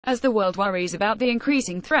As the world worries about the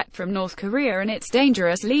increasing threat from North Korea and its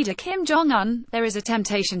dangerous leader Kim Jong-un, there is a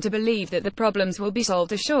temptation to believe that the problems will be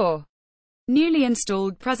solved ashore. Newly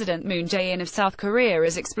installed President Moon Jae-in of South Korea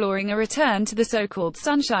is exploring a return to the so-called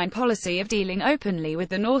sunshine policy of dealing openly with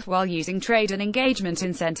the North while using trade and engagement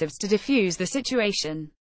incentives to defuse the situation.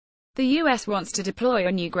 The US wants to deploy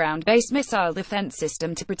a new ground-based missile defense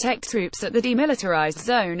system to protect troops at the demilitarized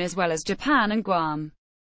zone as well as Japan and Guam.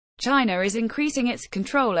 China is increasing its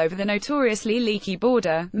control over the notoriously leaky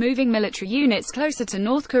border, moving military units closer to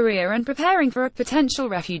North Korea and preparing for a potential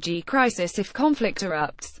refugee crisis if conflict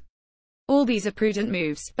erupts. All these are prudent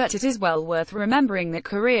moves, but it is well worth remembering that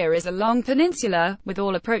Korea is a long peninsula, with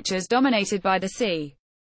all approaches dominated by the sea.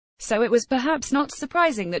 So it was perhaps not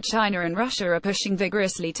surprising that China and Russia are pushing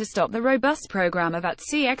vigorously to stop the robust program of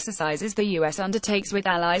at-sea exercises the US undertakes with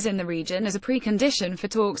allies in the region as a precondition for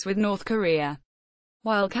talks with North Korea.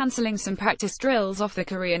 While cancelling some practice drills off the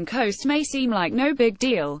Korean coast may seem like no big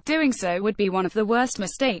deal, doing so would be one of the worst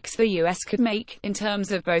mistakes the US could make, in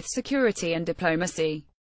terms of both security and diplomacy.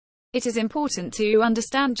 It is important to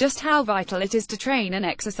understand just how vital it is to train and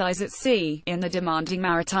exercise at sea, in the demanding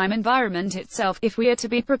maritime environment itself, if we are to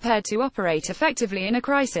be prepared to operate effectively in a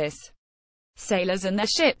crisis. Sailors and their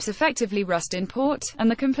ships effectively rust in port,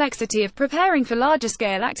 and the complexity of preparing for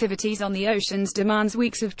larger-scale activities on the oceans demands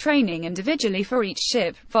weeks of training individually for each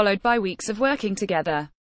ship, followed by weeks of working together.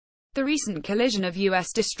 The recent collision of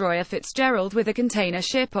U.S. destroyer Fitzgerald with a container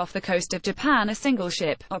ship off the coast of Japan, a single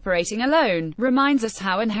ship, operating alone, reminds us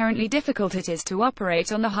how inherently difficult it is to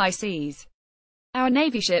operate on the high seas. Our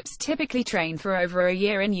Navy ships typically train for over a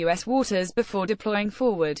year in U.S. waters before deploying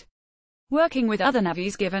forward. Working with other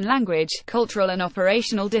navies given language, cultural and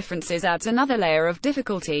operational differences adds another layer of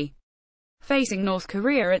difficulty. Facing North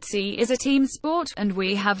Korea at sea is a team sport, and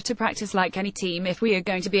we have to practice like any team if we are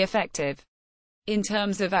going to be effective. In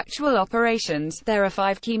terms of actual operations, there are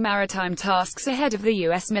 5 key maritime tasks ahead of the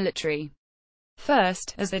U.S. military.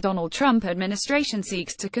 First, as the Donald Trump administration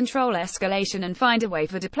seeks to control escalation and find a way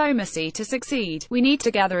for diplomacy to succeed, we need to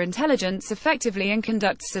gather intelligence effectively and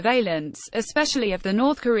conduct surveillance, especially of the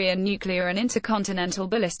North Korean nuclear and intercontinental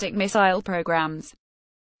ballistic missile programs.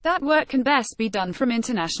 That work can best be done from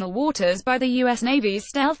international waters by the U.S. Navy's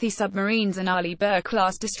stealthy submarines and Arleigh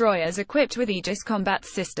Burke-class destroyers equipped with Aegis combat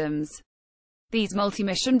systems. These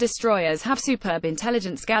multi-mission destroyers have superb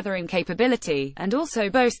intelligence-gathering capability, and also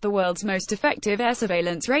boast the world's most effective air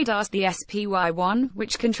surveillance radars, the SPY-1,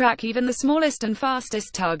 which can track even the smallest and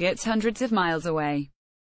fastest targets hundreds of miles away.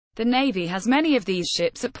 The Navy has many of these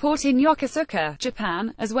ships at port in Yokosuka,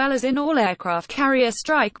 Japan, as well as in all aircraft carrier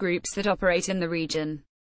strike groups that operate in the region.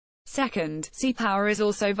 Second, sea power is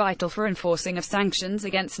also vital for enforcing of sanctions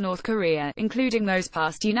against North Korea, including those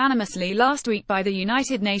passed unanimously last week by the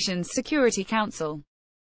United Nations Security Council.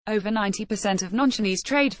 Over 90% of non-Chinese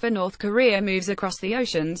trade for North Korea moves across the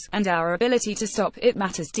oceans, and our ability to stop it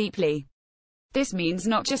matters deeply. This means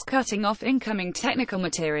not just cutting off incoming technical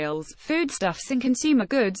materials, foodstuffs and consumer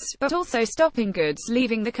goods, but also stopping goods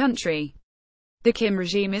leaving the country. The Kim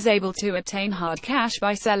regime is able to obtain hard cash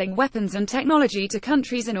by selling weapons and technology to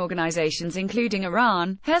countries and organizations including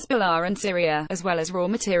Iran, Hezbollah and Syria, as well as raw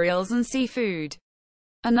materials and seafood.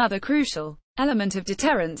 Another crucial element of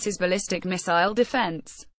deterrence is ballistic missile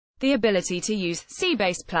defense. The ability to use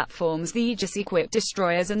sea-based platforms, the Aegis-equipped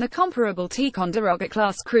destroyers and the comparable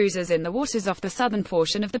Ticonderoga-class cruisers in the waters off the southern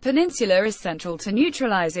portion of the peninsula is central to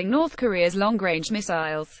neutralizing North Korea's long-range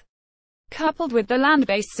missiles. Coupled with the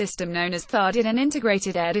land-based system known as THAAD in an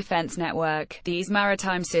integrated air defense network, these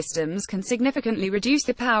maritime systems can significantly reduce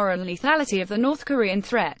the power and lethality of the North Korean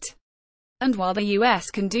threat. And while the US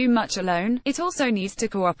can do much alone, it also needs to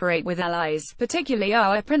cooperate with allies, particularly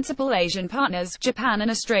our principal Asian partners, Japan and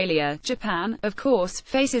Australia. Japan, of course,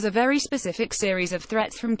 faces a very specific series of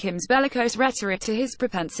threats from Kim's bellicose rhetoric to his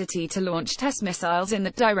propensity to launch test missiles in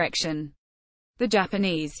that direction. The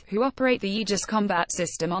Japanese, who operate the Aegis combat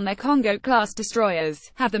system on their Kongo-class destroyers,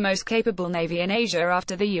 have the most capable navy in Asia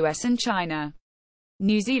after the US and China.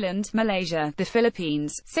 New Zealand, Malaysia, the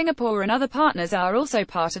Philippines, Singapore and other partners are also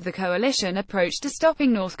part of the coalition approach to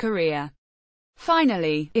stopping North Korea.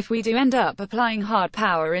 Finally, if we do end up applying hard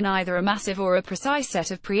power in either a massive or a precise set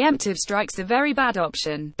of preemptive strikes, a very bad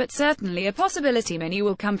option, but certainly a possibility, many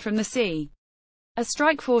will come from the sea. A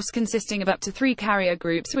strike force consisting of up to 3 carrier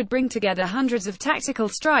groups would bring together hundreds of tactical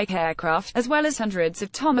strike aircraft, as well as hundreds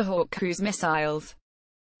of Tomahawk cruise missiles.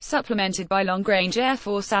 Supplemented by long-range Air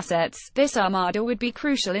Force assets, this armada would be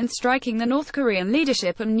crucial in striking the North Korean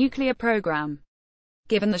leadership and nuclear program.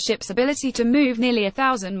 Given the ship's ability to move nearly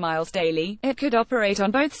 1,000 miles daily, it could operate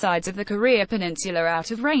on both sides of the Korea Peninsula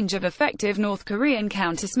out of range of effective North Korean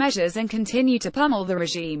countermeasures and continue to pummel the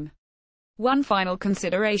regime. One final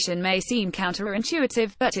consideration may seem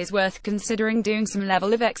counterintuitive, but is worth considering: doing some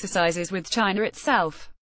level of exercises with China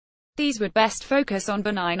itself. These would best focus on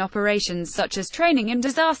benign operations such as training and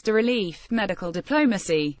disaster relief, medical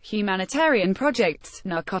diplomacy, humanitarian projects,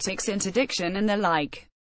 narcotics interdiction and the like.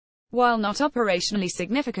 While not operationally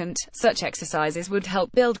significant, such exercises would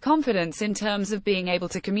help build confidence in terms of being able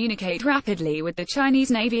to communicate rapidly with the Chinese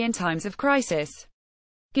Navy in times of crisis.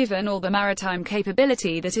 Given all the maritime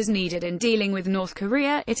capability that is needed in dealing with North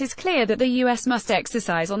Korea, it is clear that the US must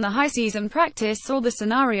exercise on the high seas and practice all the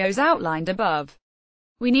scenarios outlined above.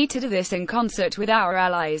 We need to do this in concert with our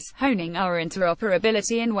allies, honing our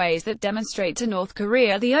interoperability in ways that demonstrate to North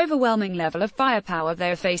Korea the overwhelming level of firepower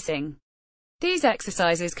they are facing. These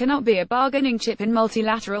exercises cannot be a bargaining chip in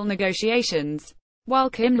multilateral negotiations.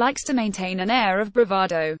 While Kim likes to maintain an air of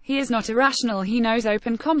bravado, he is not irrational. He knows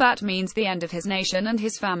open combat means the end of his nation and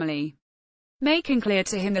his family. Making clear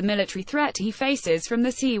to him the military threat he faces from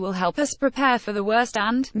the sea will help us prepare for the worst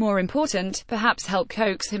and, more important, perhaps help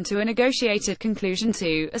coax him to a negotiated conclusion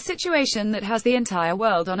to a situation that has the entire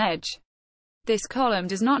world on edge. This column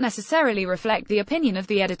does not necessarily reflect the opinion of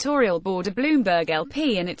the editorial board of Bloomberg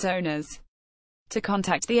LP and its owners. To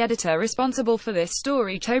contact the editor responsible for this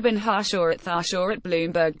story, Tobin Harshaw at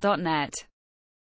tharshaw@bloomberg.net.